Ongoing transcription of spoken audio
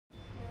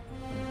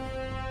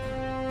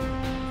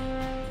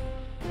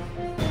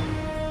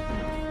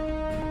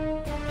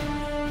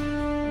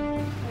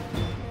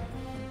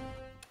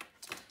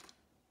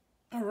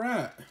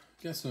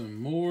Got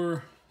some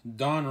more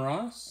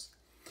Donruss.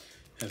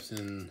 Have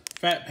some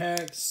fat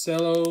packs,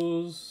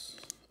 cellos.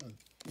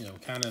 You know,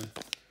 kind of.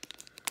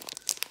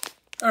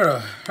 I don't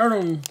know. Heard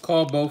them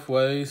called both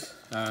ways.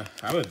 I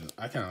kind of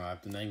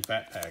like the name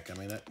fat pack. I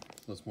mean, that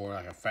looks more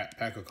like a fat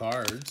pack of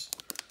cards.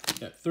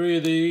 Got 3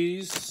 of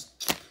these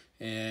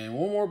and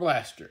 1 more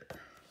blaster.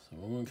 So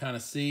we're gonna kind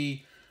of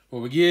see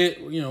what we get.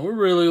 You know, we're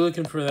really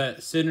looking for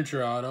that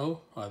signature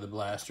auto of the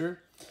blaster.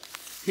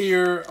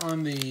 Here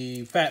on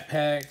the fat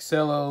pack,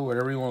 cello,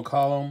 whatever you want to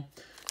call them,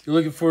 you're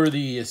looking for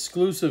the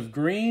exclusive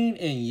green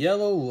and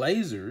yellow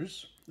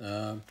lasers.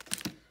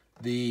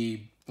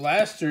 The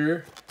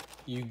blaster,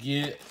 you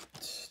get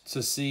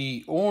to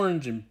see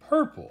orange and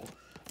purple.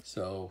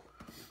 So,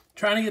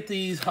 trying to get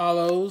these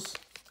hollows,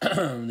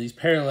 these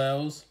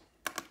parallels,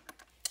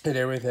 and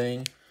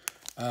everything.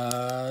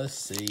 Let's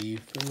see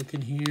if we're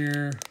looking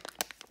here.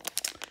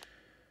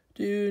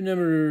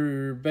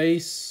 Number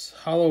base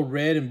hollow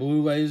red and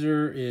blue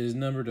laser is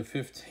numbered to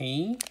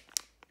 15.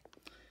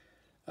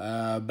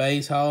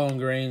 Base hollow and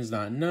green's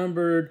not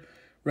numbered.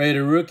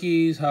 Rated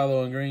rookies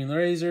hollow and green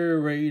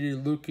laser.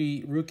 Rated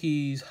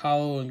rookies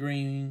hollow and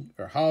green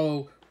or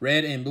hollow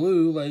red and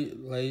blue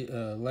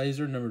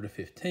laser numbered to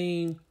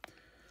 15.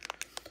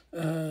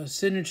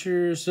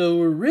 Signature. So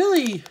we're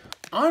really,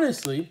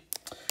 honestly,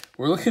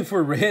 we're looking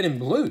for red and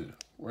blue.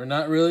 We're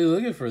not really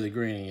looking for the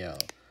green and yellow.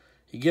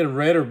 You get a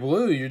red or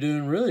blue, you're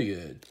doing really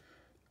good.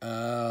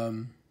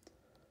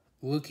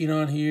 Looking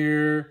on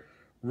here,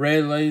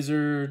 red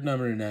laser,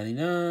 number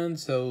 99.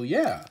 So,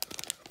 yeah.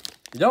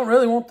 You don't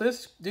really want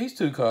these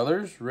 2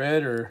 colors,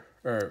 red or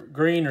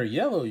green or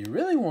yellow. You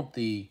really want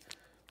the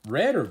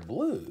red or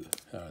blue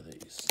out of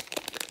these.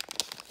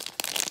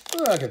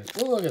 We'll look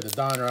at the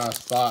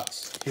Donruss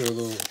box here a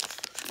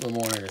little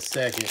more in a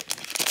second.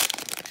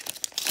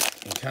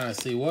 And kind of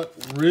see what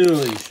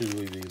really should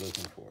we be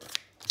looking for.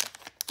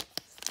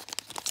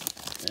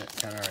 Yeah,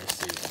 kind of already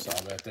see it. Saw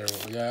back there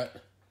what we got.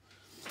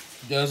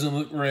 Doesn't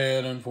look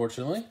red,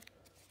 unfortunately.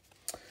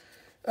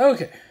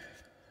 Okay.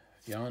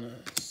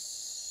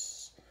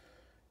 Giannis.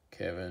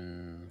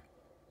 Kevin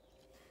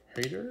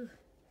Hader.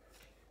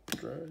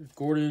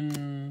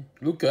 Gordon.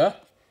 Luka.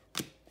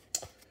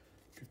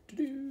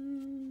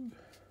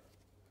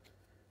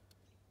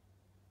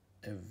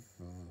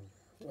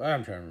 I'm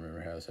trying to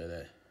remember how to say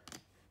that.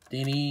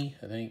 Denny,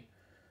 I think.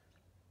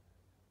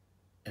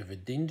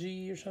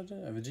 Evidinji or something?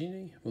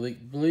 Evidinji?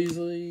 Malik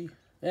Beasley.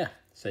 Yeah.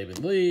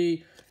 Saban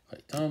Lee. Clay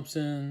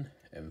Thompson.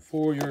 Evan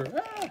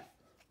Fourier.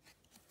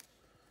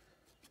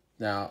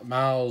 Now,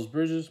 Miles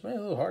Bridges. Man,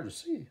 a little hard to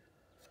see.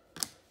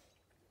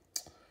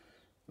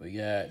 We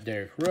got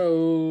Derrick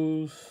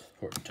Rose.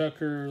 Horton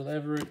Tucker.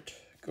 Leverett.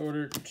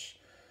 Goddard.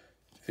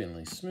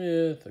 Finley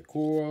Smith.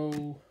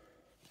 Okoro.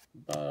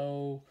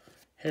 Bo.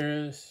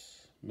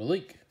 Harris.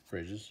 Malik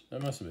Bridges.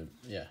 That must have been,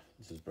 yeah,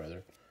 that's his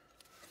brother.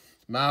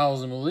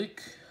 Miles and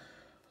Malik.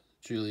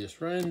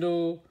 Julius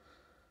Randle.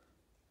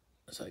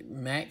 It's like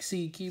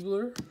Maxi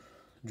Keebler.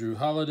 Drew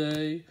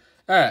Holiday.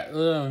 All right,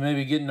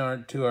 maybe getting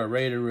to our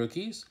rated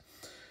rookies.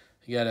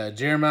 You got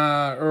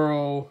Jeremiah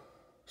Robinson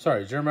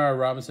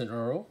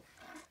Earl.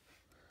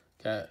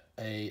 Got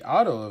a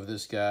auto of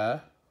this guy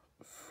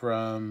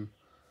from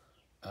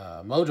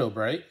Mojo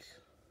Break.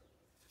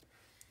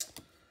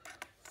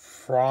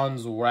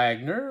 Franz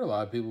Wagner. A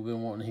lot of people have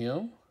been wanting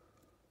him.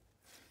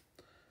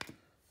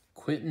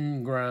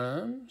 Quentin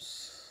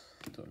Grimes.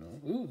 Don't know.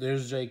 Ooh,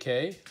 there's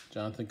JK.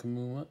 Jonathan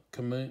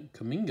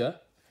Kuminga.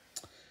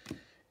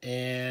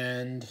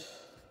 And,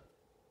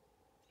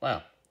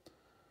 wow.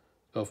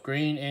 Both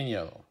green and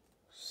yellow.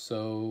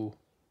 So,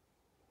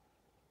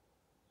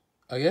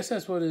 I guess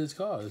that's what it is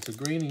called. It's a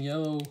green and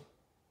yellow.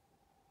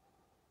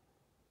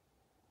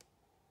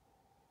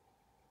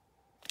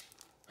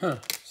 Huh.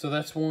 So,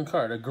 that's 1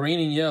 card. A green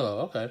and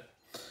yellow. Okay.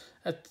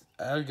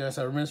 I guess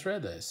I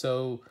misread that.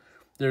 So,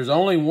 there's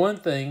only one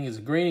thing. It's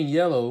green and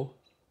yellow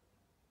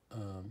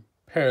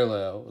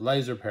parallel,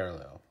 laser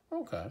parallel.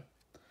 Okay.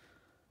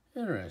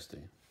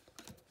 Interesting.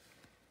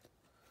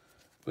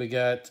 We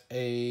got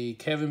a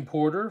Kevin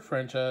Porter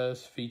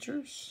franchise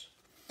features.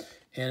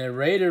 And a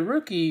rated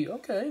rookie.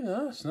 Okay,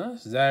 nice.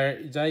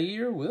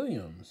 Zaire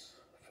Williams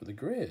for the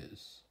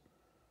Grizz.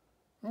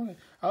 Okay.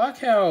 I like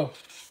how,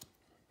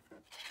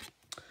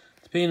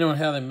 depending on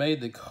how they made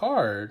the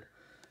card,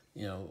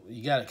 you know,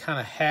 you got it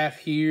kind of half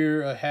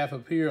here, half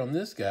up here on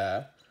this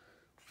guy.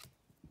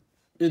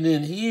 And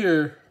then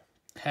here,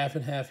 half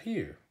and half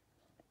here.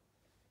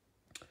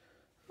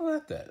 I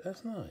like that.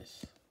 That's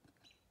nice.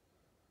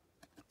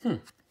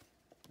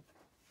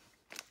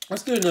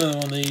 Let's do another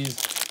one of these.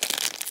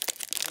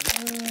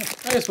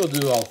 I guess we'll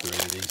do all 3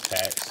 of these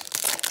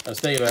packs. I was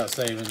thinking about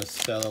saving the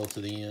cello to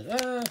the end.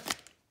 I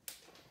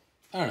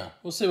don't know.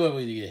 We'll see what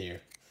we get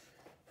here.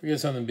 If we get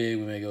something big,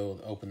 we may go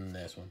open the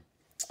next one.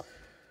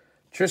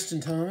 Tristan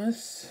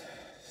Thompson,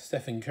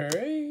 Stephen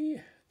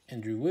Curry,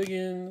 Andrew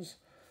Wiggins,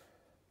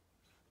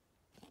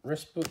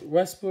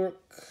 Westbrook,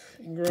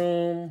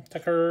 Ingram,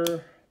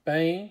 Tucker,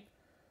 Bain.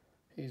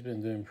 He's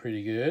been doing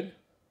pretty good.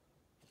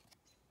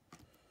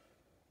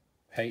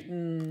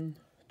 Peyton,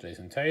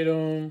 Jason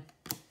Tatum.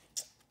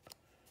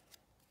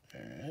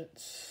 All right.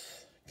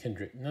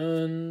 Kendrick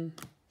Nunn.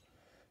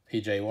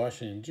 PJ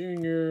Washington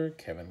Jr.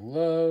 Kevin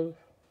Love.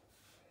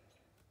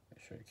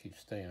 Make sure to keep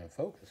staying in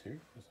focus here.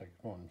 Looks like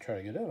I want to try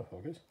to get out of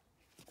focus.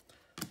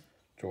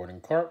 Jordan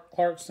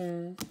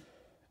Clarkson.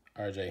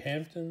 RJ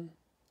Hampton.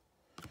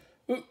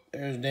 Ooh,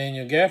 there's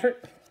Daniel Gafford.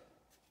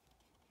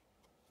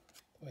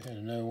 We had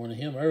another one of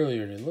him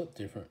earlier and it looked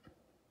different.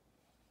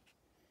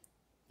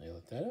 They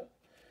looked that up.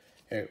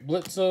 Eric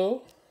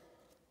Bledsoe.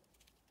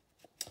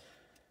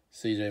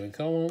 CJ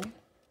McCollum.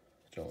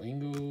 Joe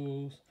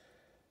Ingles.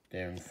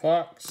 Darren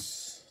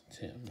Fox.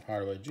 Tim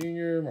Hardaway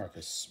Jr.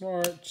 Marcus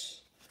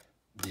Smart.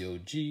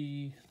 DOG.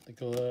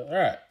 Nicola. All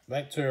right,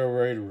 back to our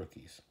rated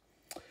rookies.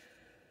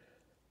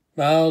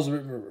 Miles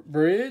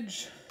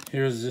Bridge.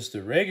 Here's just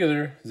a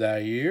regular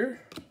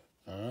Zaire.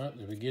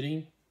 Did we get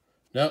him?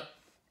 Nope.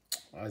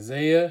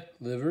 Isaiah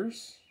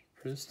Livers.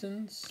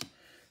 Pistons.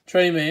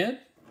 Trey Mann.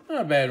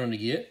 Not a bad one to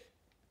get.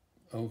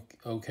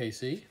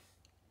 OKC.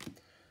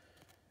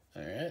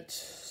 All right.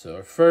 So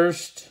our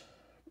first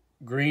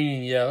green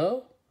and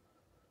yellow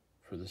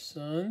for the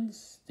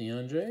Suns.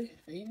 DeAndre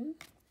Ayton.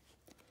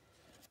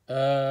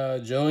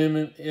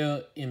 Joel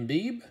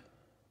Embiid.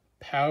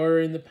 Power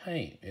in the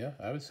paint. Yeah,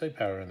 I would say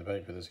power in the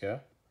paint for this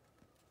guy.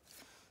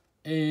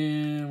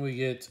 And we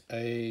get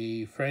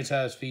a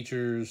franchise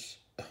features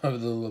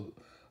of the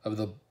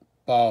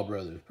Ball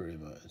brothers, pretty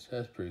much.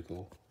 That's pretty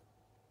cool.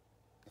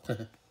 I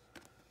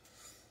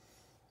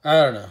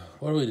don't know.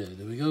 What do we do?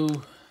 Do we go?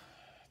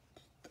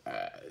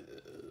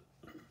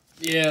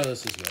 Yeah,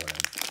 let's just go ahead.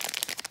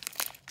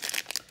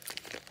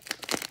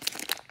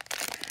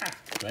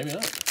 Maybe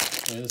not.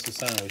 Maybe this is a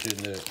sign we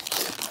shouldn't do it.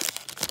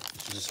 We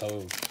should just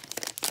hold.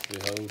 We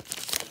hold.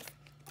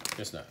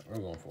 Guess not. We're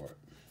going for it.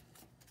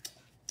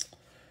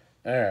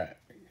 All right.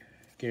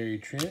 Gary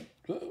Trent.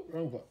 Oh,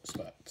 wrong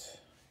spot.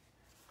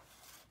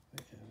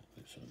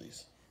 Do some of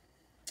these.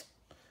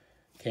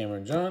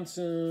 Cameron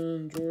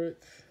Johnson.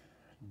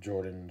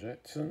 Jordan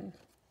Jackson.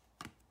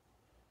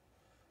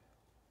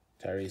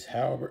 Tyrese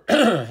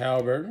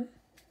Halliburton.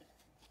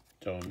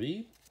 Joe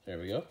Embiid. There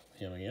we go.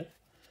 Him again.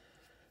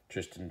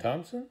 Tristan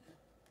Thompson.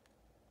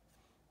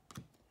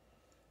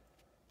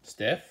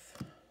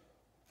 Steph.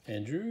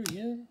 Andrew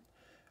again.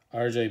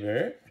 RJ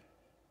Barrett.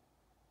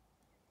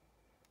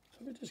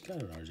 So we just got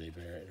an RJ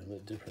Barrett. A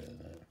little different than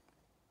that.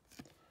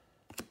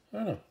 I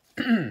don't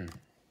know.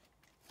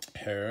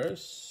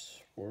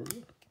 Harris.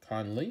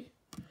 Conley.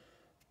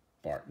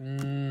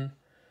 Barton.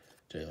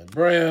 Jaylen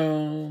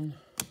Brown.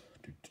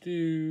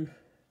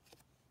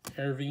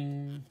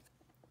 Irving.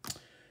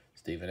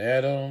 Steven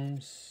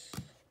Adams.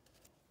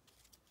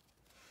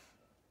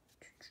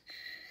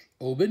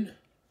 Oben.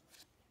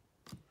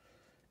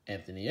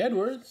 Anthony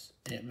Edwards.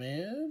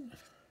 Ant-Man.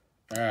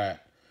 All right.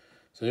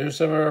 So here's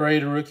some of our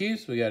rated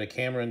rookies. We got a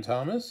Cameron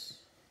Thomas.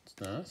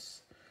 That's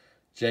nice.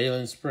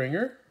 Jalen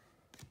Springer.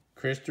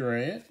 Chris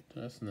Durant.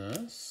 That's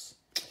nice.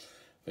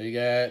 We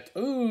got,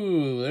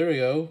 ooh, there we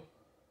go.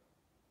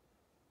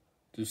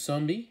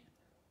 Dusumbi.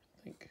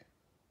 I think.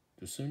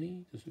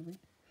 Dusuni.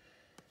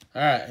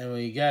 All right. And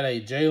we got a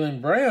Jaylen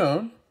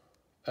Brown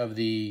of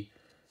the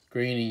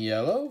green and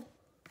yellow.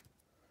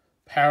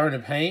 Power in the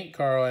paint,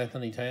 Karl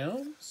Anthony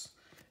Towns.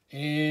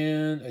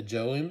 And a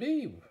Joe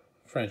Embiid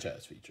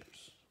franchise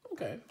features.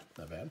 Okay,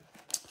 not bad.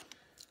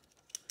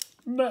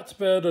 Not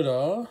bad at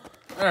all.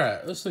 All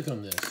right, let's look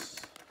on this.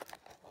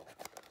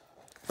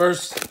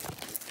 First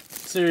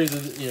series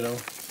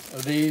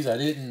of these, I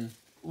didn't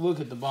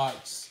look at the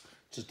box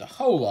just a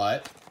whole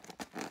lot.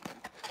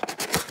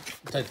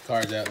 Take the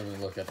cards out. Let me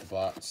look at the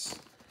box.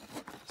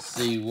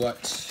 See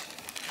what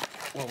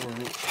we're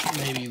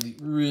maybe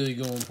really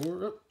going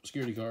for. Oh,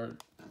 security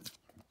card.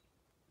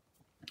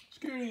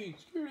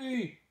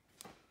 Security.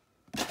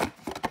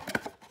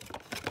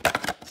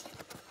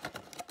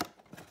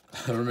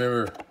 I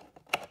remember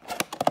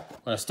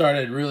when I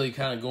started really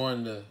kind of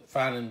going to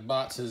finding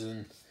boxes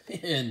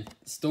in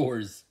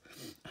stores,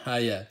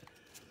 I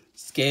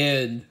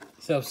self-scanned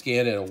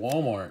at a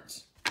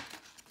Walmart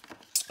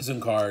some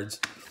cards,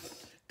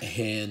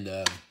 and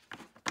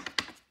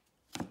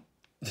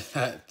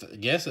I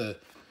guess a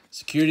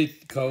security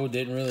code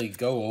didn't really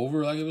go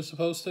over like it was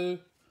supposed to,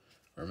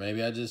 or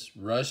maybe I just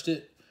rushed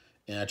it,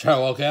 and I try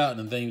to walk out,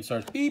 and the thing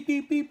starts beep,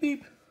 beep, beep,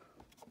 beep.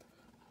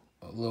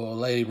 A little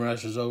lady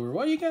rushes over.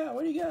 What do you got?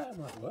 I'm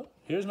like, well,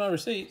 here's my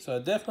receipt, so I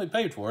definitely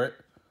paid for it.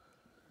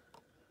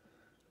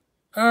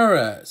 All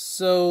right,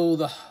 so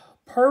the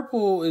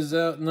purple is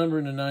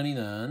outnumbered to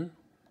 99.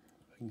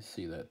 You can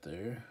see that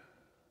there.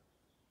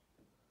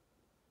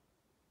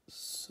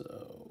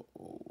 So,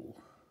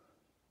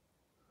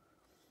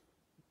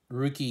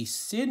 rookie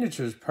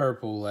signatures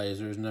purple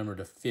laser is numbered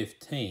to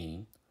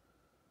 15.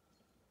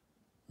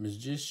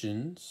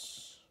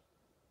 Magicians,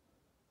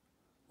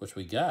 which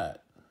we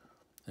got.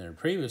 In our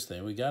previous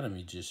thing, we got a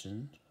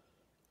magician.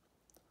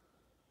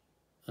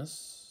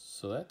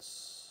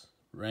 That's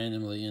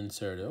randomly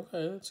inserted.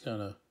 Okay, that's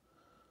kind of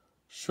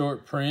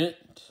short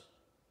print.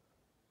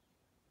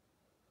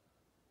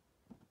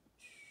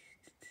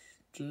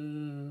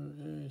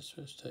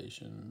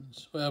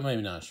 Illustrations. Well,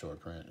 maybe not short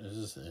print. This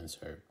is an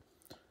insert.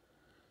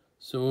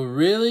 So we're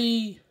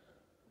really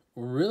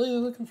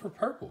looking for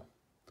purple.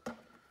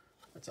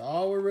 That's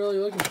all we're really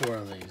looking for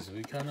on these.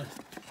 We kind of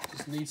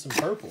just need some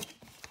purple.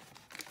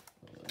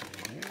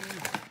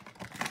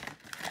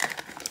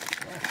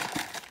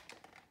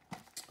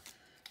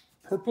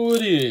 Purple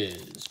it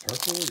is.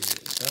 Purple it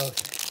is.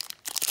 Okay.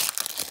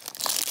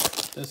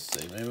 Let's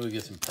see. Maybe we'll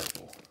get some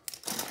purple.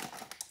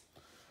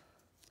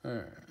 All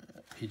right.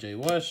 P.J.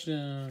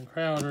 Washington,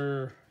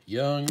 Crowder,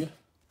 Young,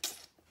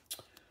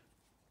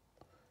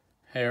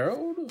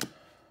 Harold,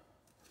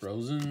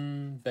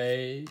 Rosen,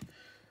 Bay,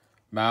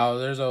 Miles.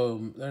 There's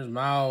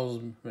Miles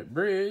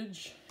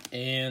McBridge,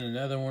 and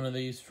another one of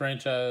these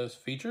franchise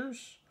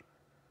features,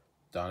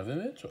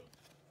 Donovan Mitchell.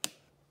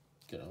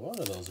 Get a lot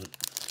of those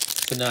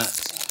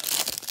tonight.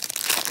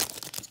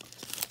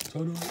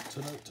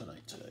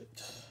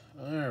 Tonight.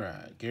 All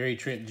right. Gary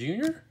Trent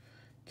Jr.,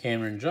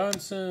 Cameron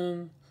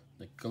Johnson,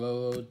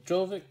 Nikola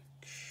Jovic,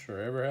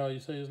 wherever how you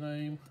say his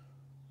name,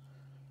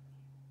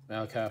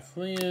 Malachi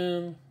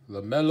Flynn,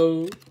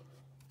 LaMelo,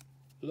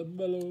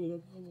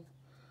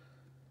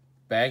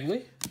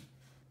 Bagley,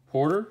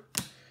 Porter,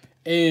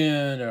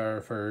 and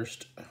our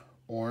first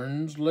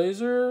orange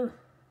laser,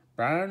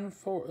 Brian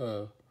Forbes.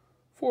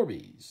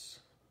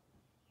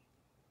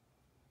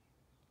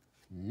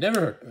 Never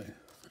heard of him.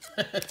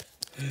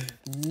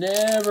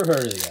 Never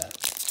heard of the guy.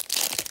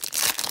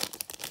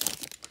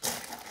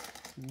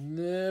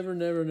 Never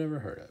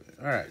heard of it.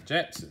 All right,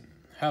 Jackson,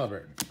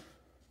 Halliburton.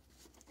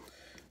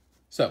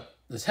 So,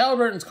 does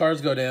Halliburton's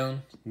cards go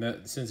down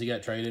since he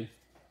got traded?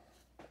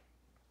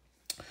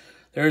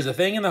 There's a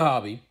thing in the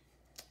hobby.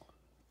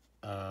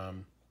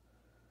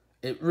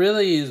 It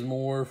really is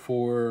more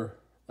for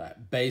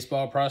like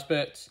baseball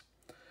prospects,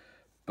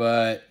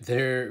 but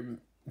there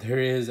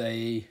is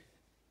a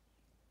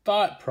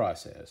thought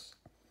process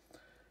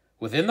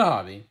within the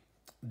hobby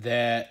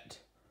that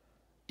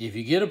if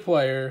you get a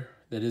player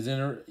that is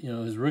in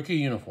his rookie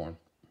uniform,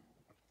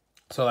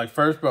 so like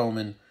first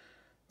Bowman,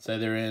 say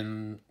they're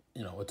in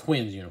a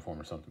Twins uniform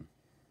or something,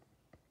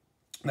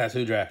 that's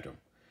who drafted them,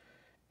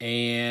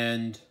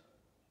 and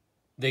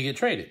they get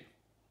traded,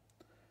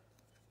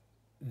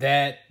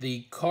 that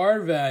the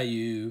card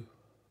value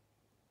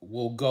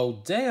will go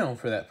down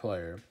for that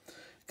player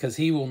because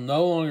he will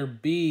no longer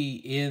be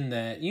in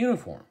that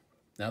uniform.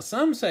 Now,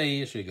 some say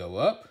it should go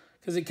up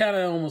because it kind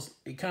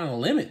of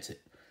limits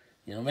it.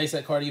 Makes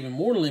that card even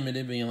more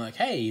limited, being like,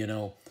 hey,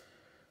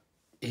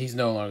 he's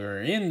no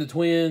longer in the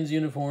Twins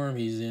uniform.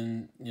 He's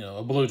in,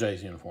 a Blue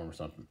Jays uniform or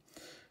something.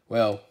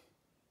 Well,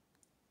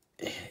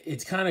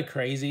 it's kind of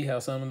crazy how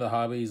some of the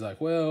hobbies like,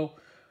 well,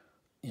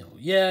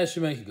 it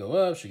should make it go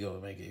up,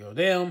 make it go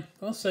down.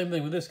 Well, same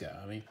thing with this guy.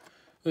 I mean,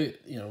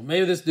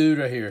 maybe this dude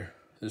right here,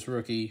 this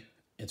rookie,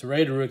 it's a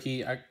rated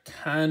rookie. I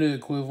kind of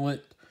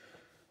equivalent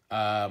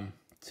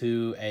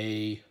to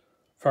a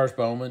first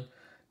Bowman.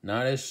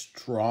 Not as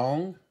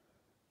strong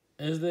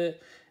as that.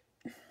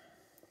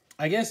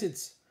 I guess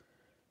it's,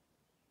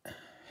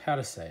 how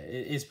to say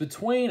it? It's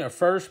between a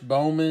first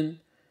Bowman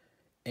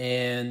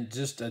and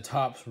just a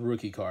Topps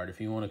rookie card,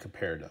 if you want to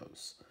compare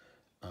those.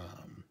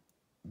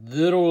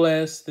 Little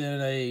less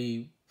than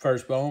a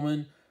first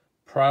Bowman,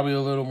 probably a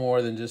little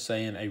more than just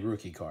saying a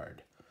rookie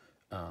card.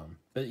 But,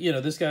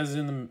 this guy's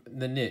in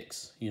the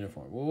Knicks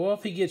uniform. Well, what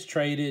if he gets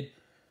traded,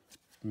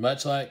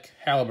 much like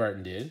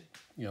Halliburton did?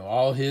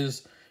 All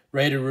his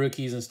rated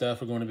rookies and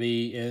stuff are going to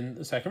be in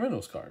the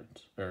Sacramento's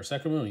cards, or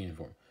Sacramento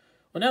uniform.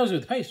 Well, now he's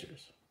with the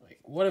Pacers. Like,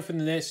 what if in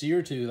the next year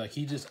or two, like,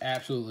 he just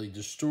absolutely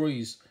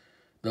destroys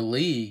the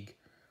league?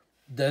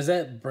 Does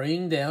that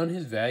bring down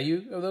his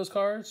value of those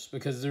cards?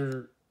 Because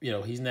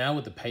he's now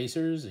with the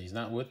Pacers, and he's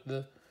not with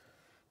the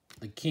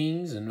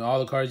Kings, and all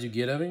the cards you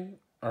get of him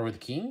are with the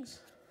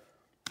Kings?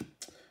 I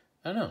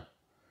don't know.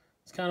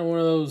 It's kind of one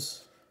of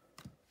those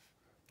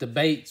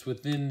debates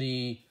within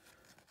the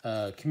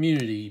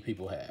community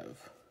people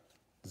have.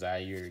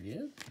 Zaire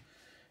again,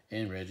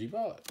 and Reggie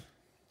Bullock.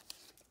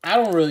 I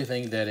don't really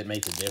think that it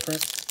makes a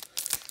difference.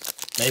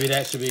 Maybe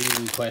that should be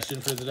the question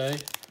for today.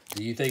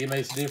 Do you think it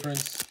makes a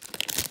difference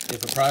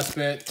if a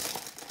prospect,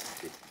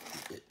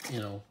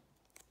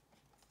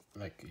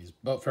 like his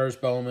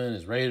first Bowman,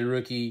 his rated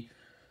rookie,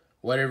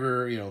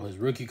 whatever, his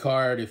rookie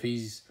card, if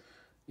he's,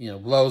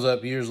 blows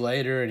up years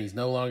later and he's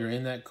no longer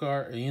in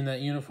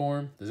that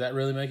uniform, does that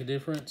really make a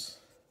difference?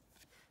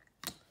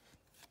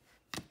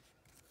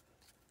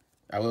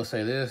 I will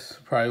say this,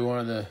 probably one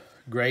of the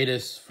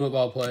greatest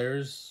football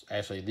players,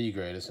 actually the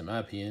greatest in my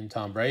opinion,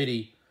 Tom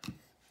Brady,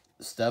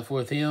 stuff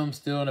with him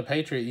still in a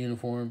Patriot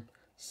uniform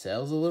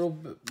sells a little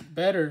bit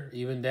better,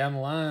 even down the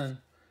line.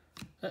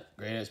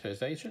 Great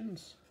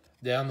expectations.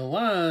 Down the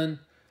line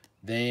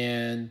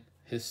than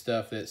his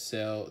stuff that's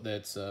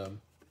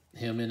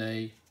him in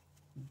a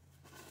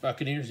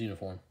Buccaneers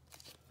uniform.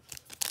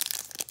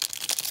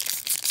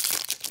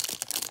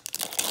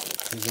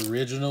 His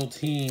original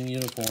team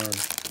uniform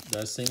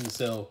does seem to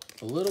sell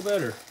a little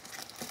better.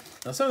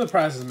 Now, some of the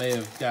prices may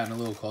have gotten a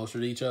little closer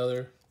to each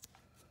other,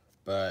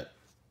 but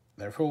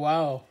there for a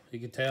while. You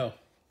could tell.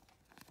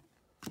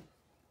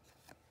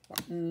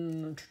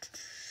 Man,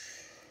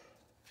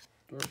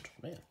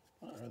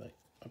 why are they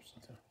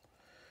upside down?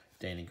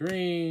 Danny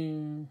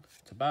Green,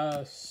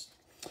 Tobias.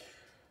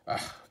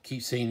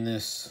 Keep seeing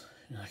this.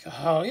 You're like,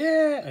 oh,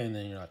 yeah. And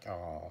then you're like,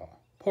 oh,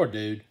 poor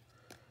dude.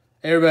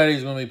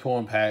 Everybody's going to be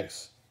pulling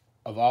packs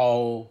of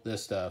all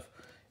this stuff.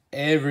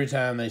 Every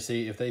time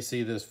if they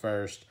see this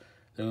first,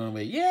 they're going to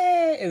be,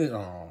 yeah. And then,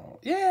 oh,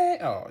 yeah.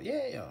 Oh,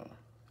 yeah. Oh.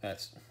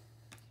 That's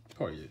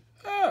poor dude.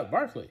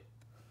 Barkley.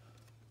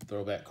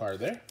 Throwback card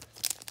there.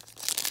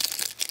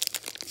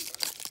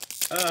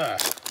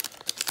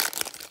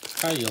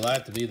 How you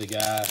like to be the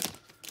guy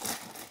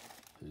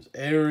who's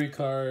every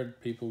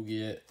card people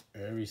get,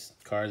 every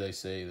card they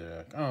see, they're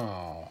like,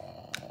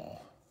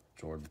 oh,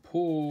 Jordan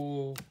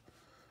Poole.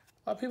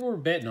 A lot of people were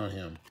betting on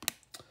him.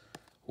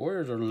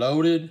 Warriors are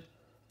loaded.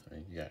 I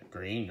mean, you got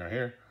Green right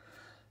here.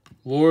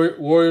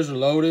 Warriors are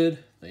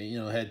loaded. They,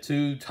 had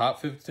 2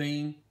 top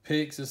 15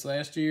 picks this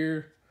last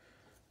year.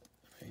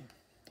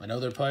 I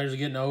know their players are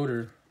getting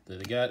older. Did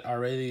they got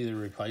already the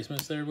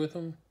replacements there with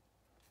them?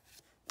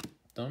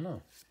 Don't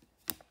know.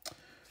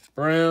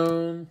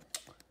 Brown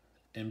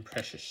and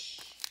Precious.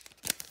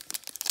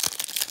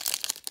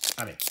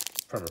 I mean,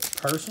 from a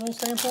personal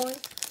standpoint,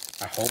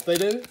 I hope they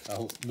do. I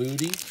hope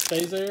Moody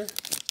stays there,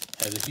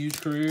 has a huge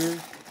career,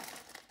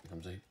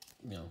 becomes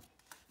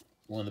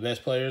one of the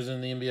best players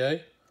in the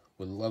NBA.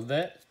 Would love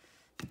that.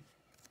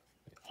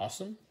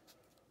 Awesome.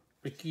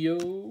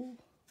 Riccio.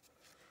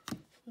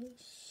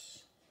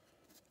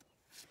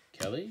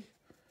 Kelly.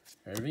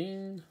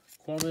 Irving.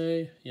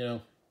 Kwame.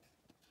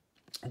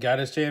 Got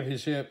his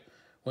championship.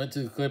 Went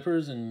to the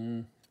Clippers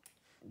and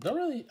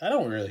I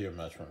don't really hear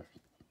much from him.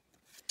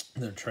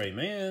 Then Trey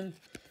Mann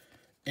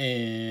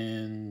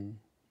and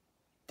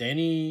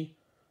Danny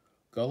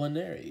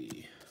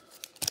Gallinari.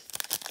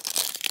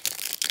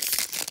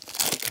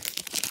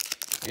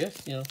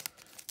 Yes,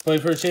 play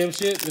for a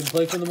championship and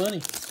play for the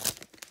money.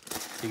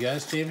 You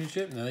guys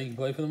championship, now you can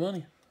play for the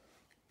money.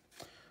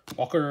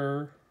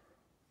 Walker.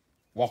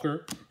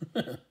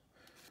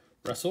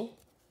 Russell.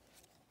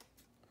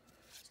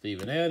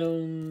 Steven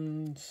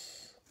Adams.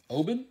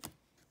 Oben,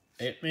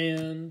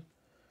 Ant-Man,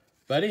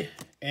 Buddy,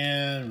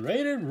 and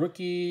rated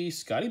rookie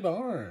Scotty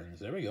Barnes.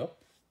 There we go.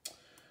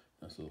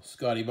 That's a little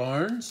Scotty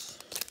Barnes.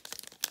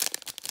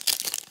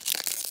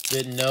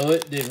 Didn't know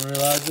it, didn't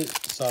realize it.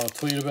 Saw a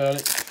tweet about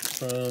it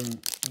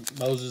from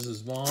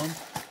Moses' mom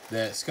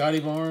that Scotty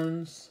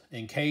Barnes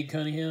and Cade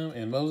Cunningham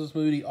and Moses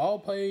Moody all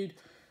played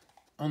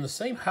on the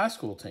same high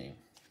school team.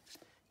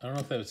 I don't know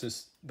if that was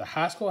just the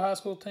high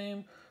school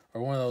team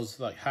or one of those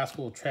like high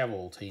school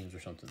travel teams or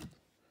something.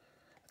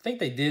 I think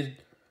they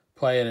did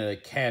play at an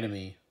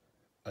academy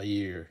a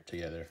year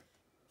together.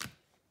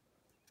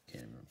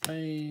 Cameron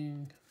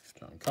Payne,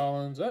 John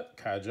Collins,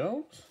 Kai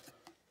Jones,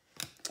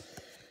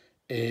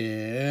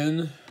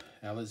 and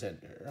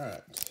Alexander. All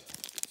right.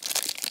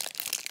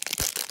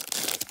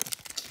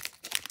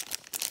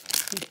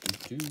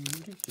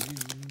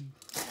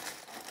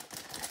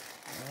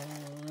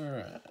 All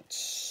right.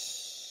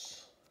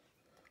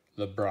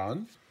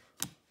 LeBron,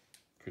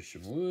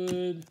 Christian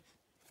Wood,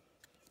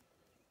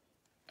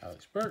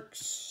 Alex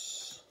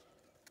Burks,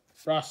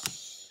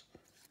 Ross,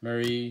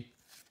 Murray,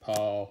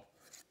 Paul,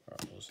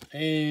 Charles,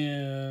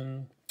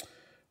 and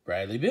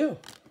Bradley Beal.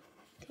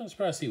 Kind of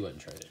surprised he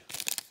wasn't traded.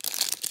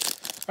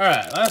 All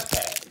right, last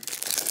pack.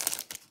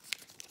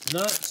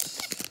 Not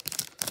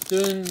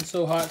doing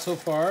so hot so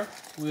far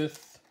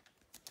with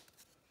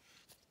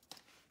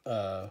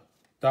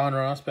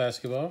Donruss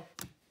Basketball.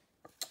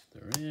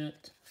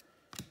 Durant.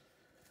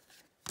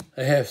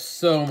 They have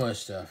so much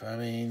stuff. I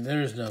mean,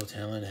 there's no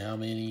telling how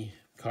many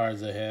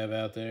cards they have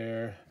out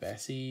there.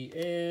 Bassie,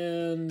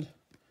 and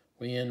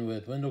we end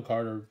with Wendell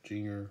Carter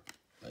Jr.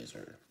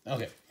 Laser.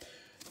 Okay.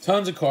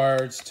 Tons of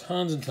cards.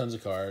 Tons and tons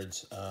of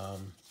cards.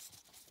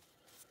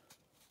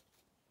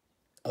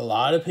 A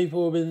lot of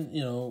people have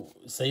been,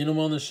 seeing them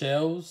on the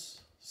shelves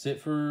sit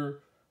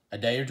for a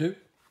day or two,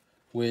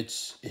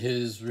 which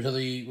is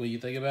really, when you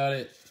think about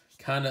it,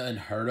 kind of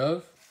unheard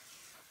of.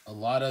 A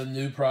lot of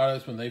new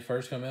products, when they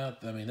first come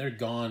out, I mean, they're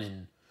gone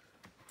in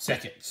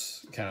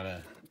seconds, kind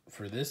of.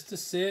 For this to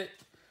sit,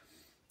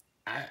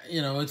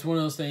 it's one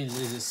of those things.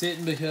 Is it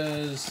sitting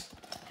because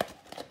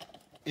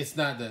it's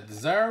not that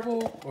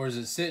desirable, or is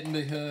it sitting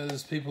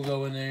because people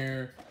go in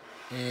there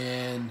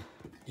and,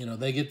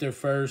 they get their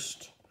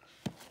first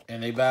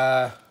and they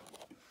buy,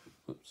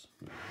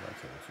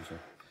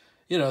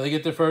 they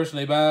get their first and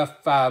they buy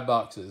 5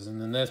 boxes,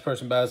 and the next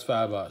person buys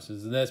 5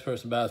 boxes, the next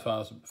person buys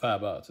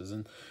 5 boxes,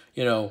 and,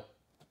 an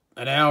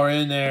hour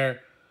in there,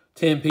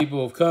 10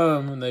 people have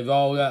come and they've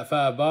all got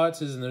 5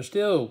 boxes, and there's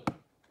still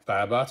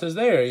 5 boxes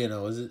there.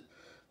 Is it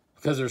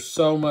because there's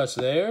so much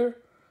there?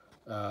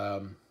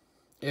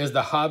 Is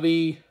the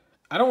hobby?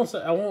 I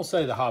won't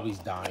say the hobby's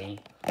dying.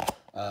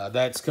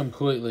 That's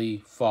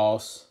completely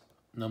false.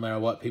 No matter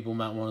what people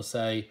might want to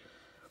say,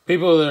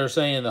 people that are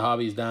saying the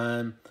hobby's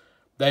dying,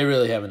 they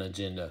really have an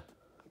agenda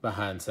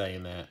behind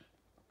saying that.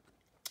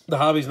 The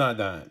hobby's not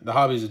dying. The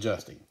hobby's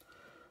adjusting.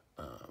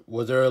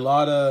 Was there a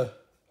lot of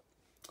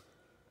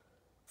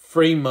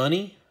free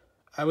money,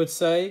 I would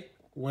say,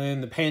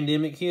 when the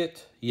pandemic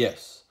hit?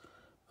 Yes.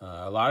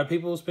 A lot of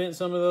people spent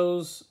some of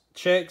those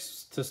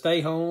checks to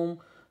stay home,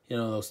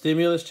 those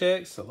stimulus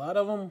checks. A lot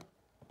of them,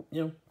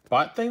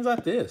 bought things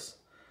like this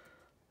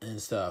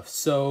and stuff.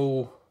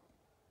 So,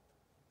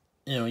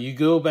 you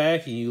go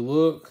back and you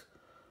look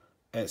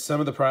at some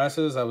of the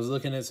prices. I was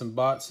looking at some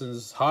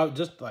boxes,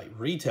 just like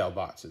retail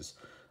boxes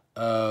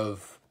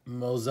of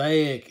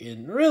Mosaic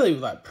and really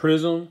like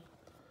Prism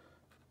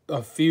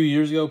a few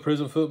years ago,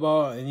 Prism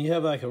football, and you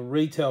have like a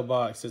retail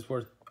box that's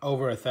worth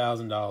over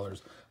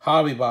 $1,000.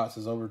 Hobby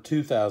boxes over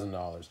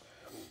 $2,000,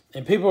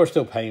 and people are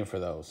still paying for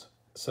those.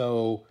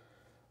 So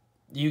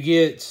you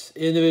get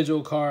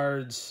individual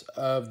cards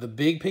of the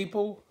big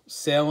people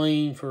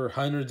selling for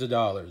hundreds of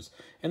dollars,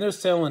 and they're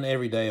selling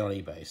every day on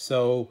eBay.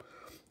 So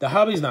the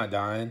hobby's not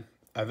dying.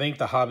 I think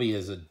the hobby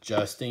is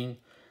adjusting.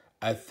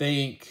 I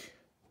think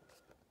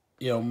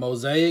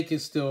Mosaic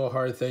is still a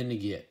hard thing to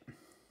get.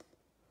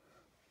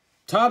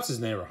 Topps is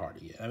never hard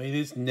to get. I mean,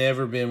 it's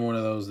never been one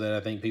of those that I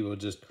think people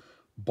just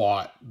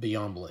bought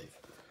beyond belief.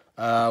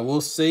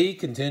 We'll see.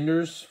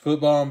 Contenders,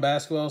 football and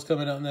basketball is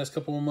coming out in the next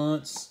couple of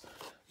months.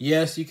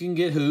 Yes, you can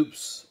get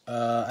hoops.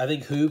 I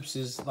think hoops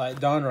is like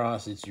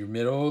Donruss. It's your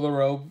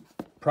middle-of-the-road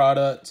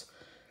product.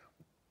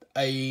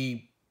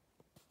 A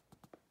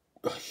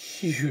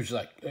huge,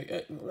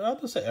 I'll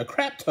just say, a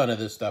crap ton of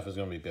this stuff is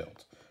going to be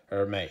built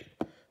or made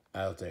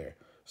out there.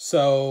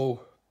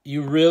 So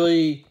you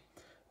really,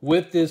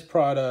 with this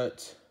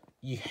product,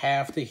 you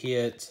have to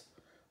hit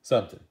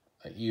something.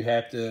 Like you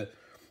have to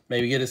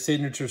maybe get a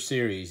signature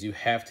series. You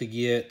have to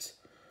get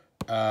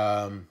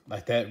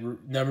like that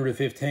number to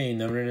 15,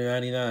 number to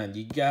 99.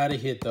 You got to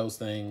hit those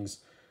things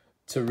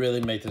to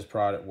really make this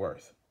product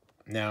worth.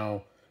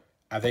 Now,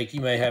 I think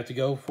you may have to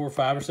go for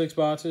 5 or 6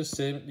 boxes.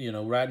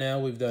 Right now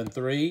we've done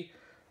 3.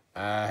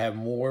 I have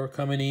more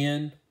coming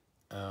in.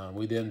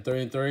 We did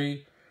 3 and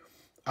 3.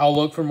 I'll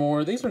look for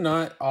more. These are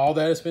not all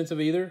that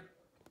expensive either.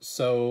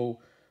 So,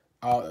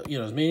 as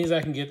many as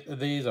I can get of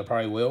these, I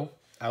probably will.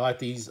 I like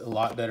these a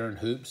lot better in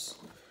hoops.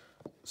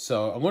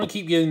 So, I'm going to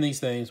keep getting these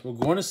things. We're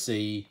going to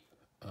see.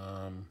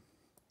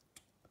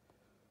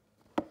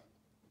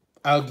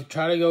 I'll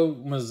try to go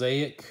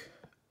Mosaic.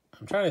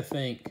 I'm trying to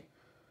think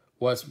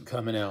what's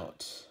coming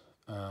out.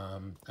 I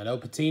know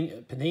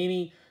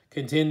Panini,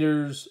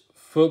 Contenders,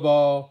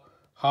 Football,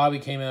 Hobby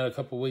came out a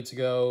couple weeks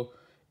ago.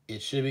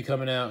 It should be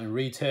coming out in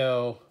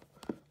retail.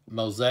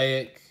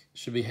 Mosaic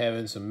should be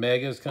having some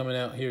megas coming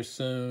out here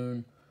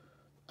soon.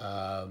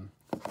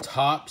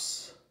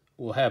 Topps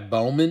will have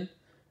Bowman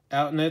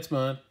out next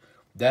month.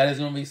 That is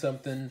going to be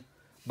something.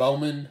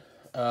 Bowman,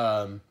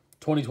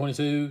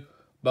 2022,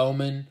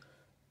 Bowman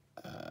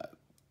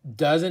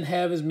doesn't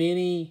have as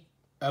many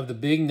of the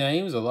big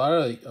names. A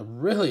large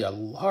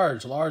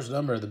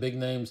number of the big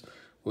names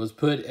was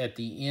put at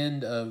the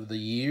end of the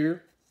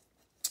year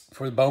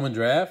for the Bowman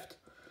draft.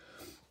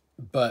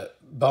 But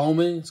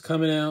Bowman's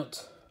coming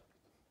out.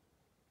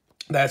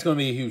 That's going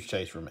to be a huge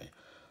chase for me.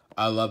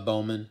 I love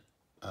Bowman.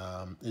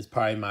 It's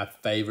probably my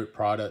favorite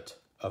product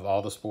of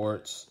all the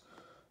sports.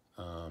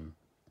 I'm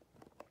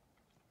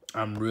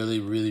really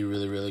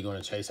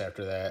going to chase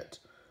after that.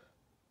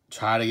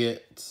 Try to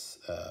get...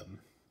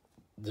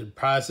 the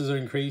prices are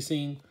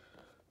increasing,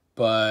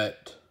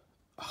 but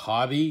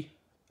hobby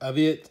of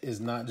it is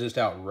not just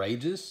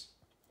outrageous.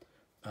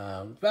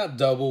 About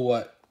double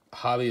what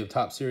hobby of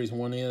Top Series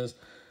 1 is.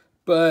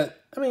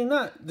 But, I mean,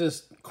 not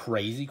just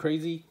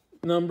crazy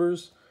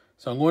numbers.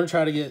 So I'm going to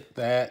try to get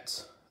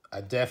that.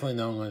 I definitely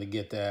know I'm going to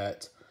get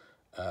that.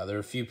 There are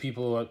a few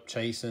people up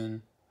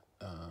chasing.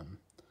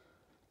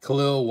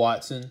 Khalil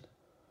Watson.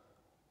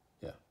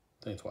 Yeah,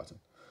 I think it's Watson.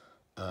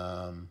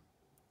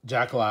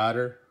 Jack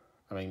Leiter.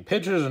 I mean,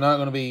 pitchers are not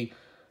going to be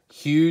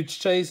huge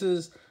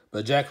chases,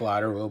 but Jack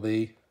Leiter will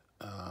be.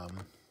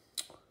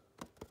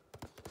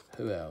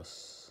 Who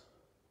else?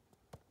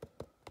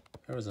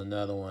 There was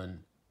another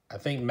one. I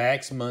think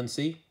Max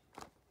Muncy.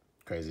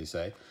 Crazy to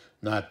say.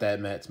 Not that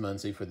Max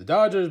Muncy for the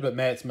Dodgers, but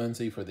Max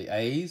Muncy for the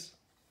A's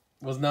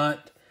was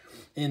not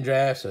in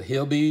draft, so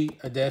he'll be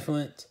a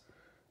definite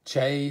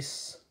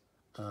chase.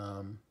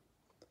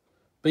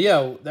 But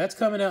yeah, that's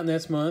coming out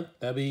next month.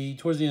 That'll be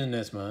towards the end of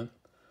next month.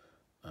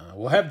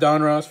 We'll have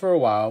Donruss for a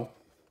while.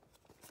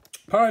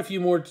 Probably a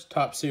few more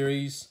Top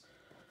Series.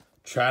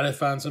 Try to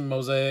find some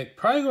Mosaic.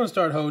 Probably going to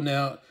start holding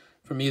out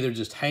from either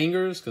just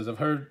hangers, because I've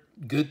heard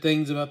good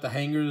things about the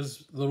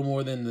hangers a little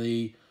more than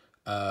the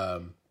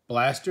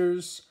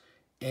blasters.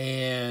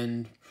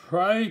 And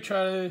probably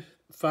try to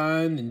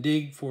find and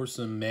dig for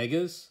some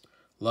megas.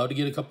 Love to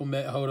get a couple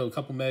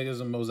megas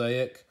of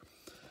Mosaic.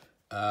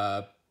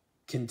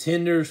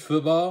 Contenders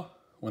football,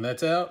 when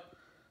that's out,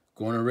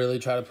 going to really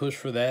try to push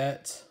for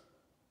that.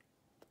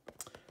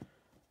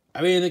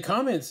 I mean, in the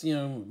comments,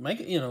 make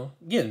it,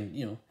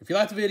 again, if you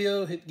like the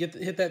video,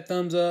 hit that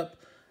thumbs up,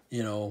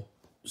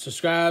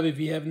 subscribe if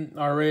you haven't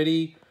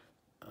already.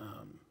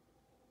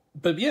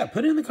 But yeah,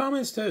 put it in the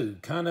comments too.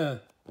 Kind of,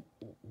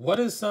 what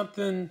is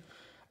something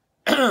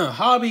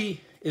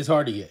hobby it's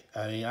hard to get.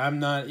 I mean, I'm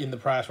not in the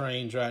price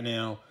range right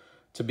now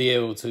to be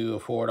able to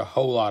afford a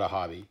whole lot of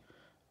hobby.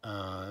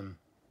 I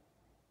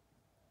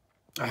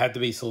have to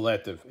be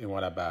selective in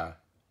what I buy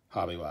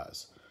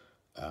hobby-wise.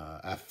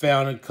 I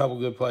found a couple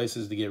good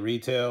places to get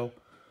retail.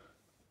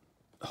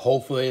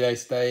 Hopefully they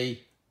stay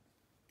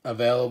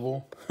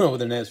available over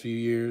the next few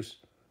years.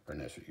 Or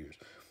next few years.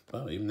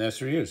 Well, even next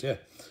few years, yeah.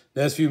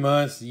 Next few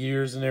months,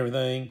 years and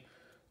everything.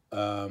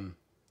 Let's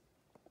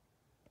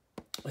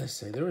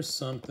see, there is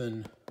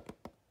something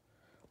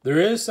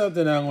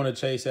I want to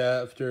chase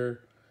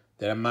after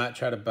that I might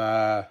try to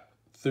buy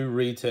through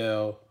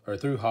retail or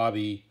through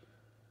hobby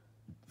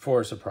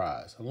for a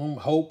surprise. I'm going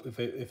to hope if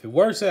it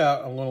works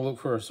out, I'm going to look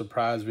for a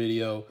surprise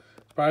video.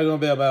 It's probably going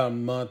to be about a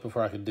month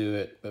before I can do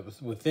it.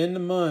 But within the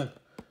month,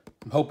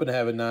 I'm hoping to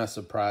have a nice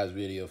surprise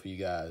video for you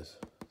guys.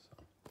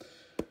 So.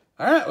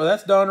 All right, well,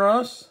 that's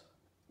Donruss.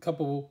 A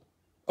couple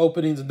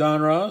openings of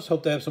Donruss.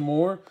 Hope to have some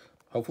more.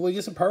 Hopefully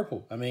get some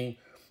purple. I mean,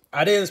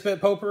 I didn't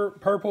expect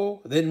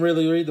purple. Didn't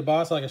really read the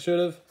box like I should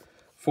have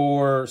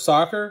for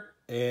soccer.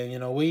 And, you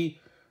know, we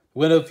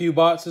went a few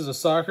boxes of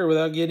soccer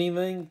without getting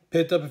anything.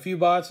 Picked up a few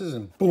boxes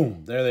and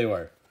boom, there they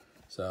were.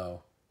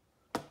 So,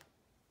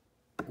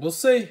 we'll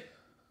see.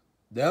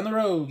 Down the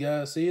road,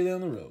 guys. See you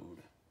down the road.